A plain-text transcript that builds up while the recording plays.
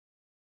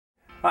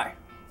Hi,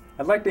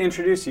 I'd like to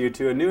introduce you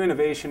to a new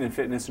innovation in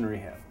fitness and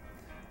rehab.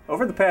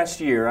 Over the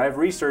past year, I've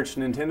researched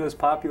Nintendo's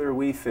popular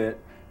Wii Fit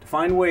to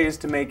find ways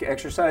to make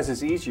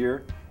exercises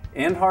easier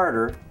and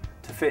harder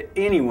to fit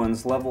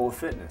anyone's level of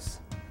fitness.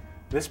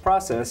 This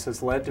process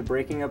has led to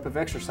breaking up of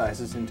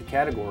exercises into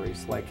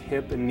categories like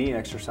hip and knee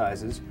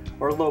exercises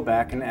or low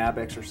back and ab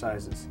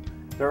exercises.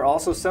 There are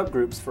also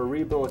subgroups for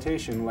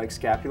rehabilitation like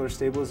scapular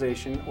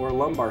stabilization or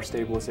lumbar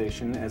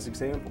stabilization as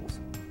examples.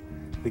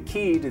 The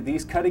key to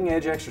these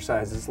cutting-edge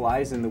exercises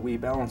lies in the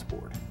Wii balance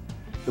board.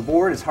 The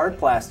board is hard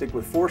plastic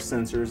with force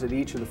sensors at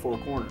each of the four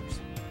corners.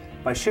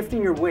 By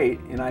shifting your weight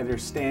in either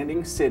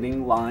standing,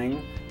 sitting,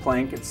 lying,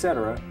 plank,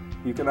 etc.,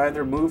 you can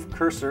either move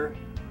cursor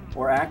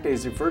or act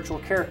as a virtual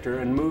character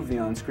and move the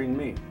on-screen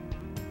me.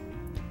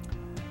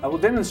 I will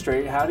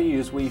demonstrate how to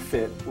use Wii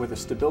Fit with a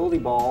stability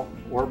ball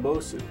or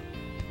BOSU,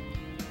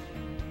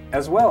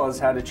 as well as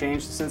how to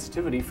change the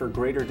sensitivity for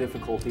greater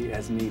difficulty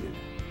as needed.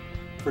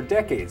 For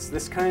decades,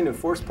 this kind of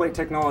force plate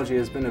technology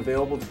has been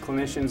available to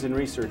clinicians and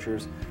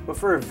researchers, but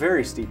for a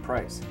very steep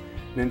price.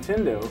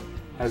 Nintendo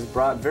has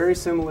brought very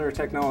similar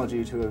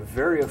technology to a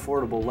very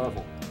affordable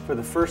level for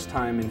the first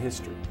time in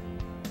history.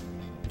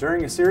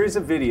 During a series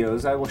of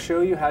videos, I will show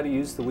you how to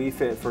use the Wii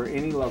Fit for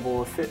any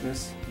level of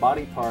fitness,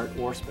 body part,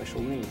 or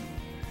special need.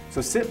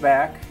 So sit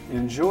back and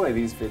enjoy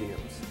these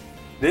videos.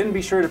 Then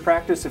be sure to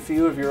practice a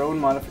few of your own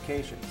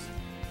modifications.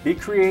 Be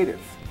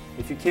creative.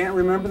 If you can't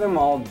remember them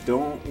all,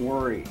 don't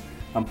worry.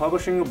 I'm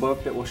publishing a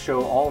book that will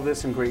show all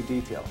this in great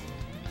detail.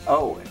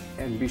 Oh,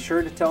 and be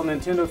sure to tell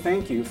Nintendo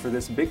thank you for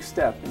this big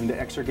step into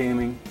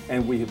exergaming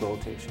and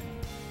rehabilitation.